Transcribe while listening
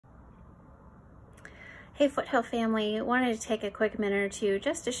Hey Foothill family, wanted to take a quick minute or two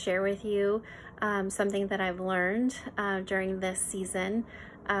just to share with you something that I've learned during this season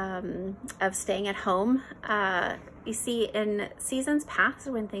of staying at home. You see, in seasons past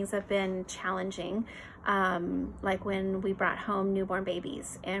when things have been challenging, like when we brought home newborn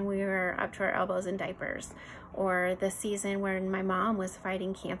babies and we were up to our elbows in diapers, or the season when my mom was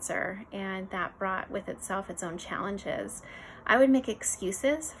fighting cancer and that brought with itself its own challenges, I would make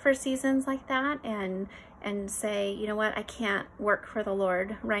excuses for seasons like that and say, you know what, I can't work for the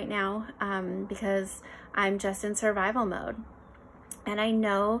Lord right now because I'm just in survival mode. And I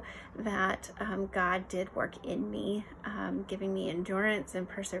know that God did work in me, giving me endurance and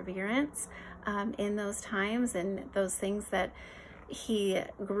perseverance in those times, and those things that He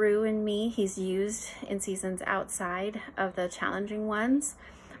grew in me, He's used in seasons outside of the challenging ones.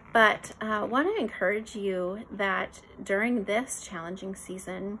 But I want to encourage you that during this challenging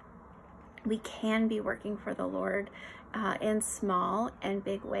season, we can be working for the Lord in small and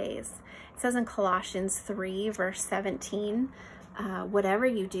big ways. It says in Colossians 3, verse 17, whatever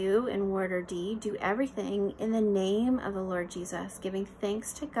you do in word or deed, do everything in the name of the Lord Jesus, giving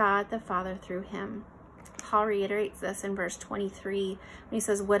thanks to God the Father through Him. Paul reiterates this in verse 23 when he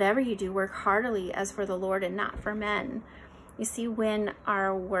says, whatever you do, work heartily as for the Lord and not for men. You see, when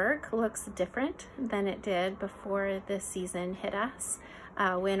our work looks different than it did before this season hit us,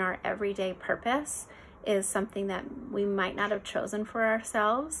 when our everyday purpose is something that we might not have chosen for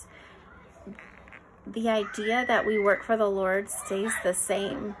ourselves, the idea that we work for the Lord stays the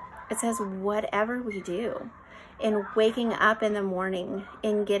same. It says whatever we do, in waking up in the morning,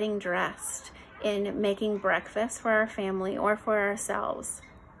 in getting dressed, in making breakfast for our family or for ourselves,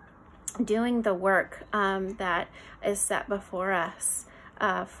 doing the work that is set before us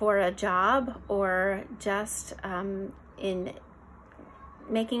for a job, or just in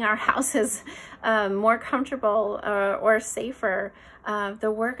making our houses more comfortable or safer,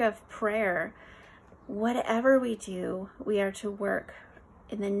 the work of prayer. Whatever we do, we are to work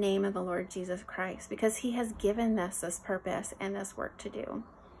in the name of the Lord Jesus Christ, because He has given us this purpose and this work to do.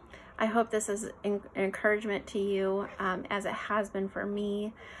 I hope this is an encouragement to you, as it has been for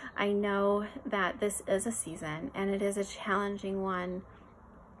me. I know that this is a season and it is a challenging one,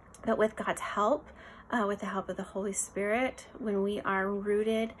 but with God's help, with the help of the Holy Spirit, when we are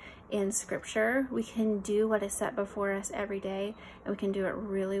rooted in Scripture, we can do what is set before us every day, and we can do it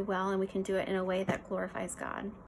really well, and we can do it in a way that glorifies God.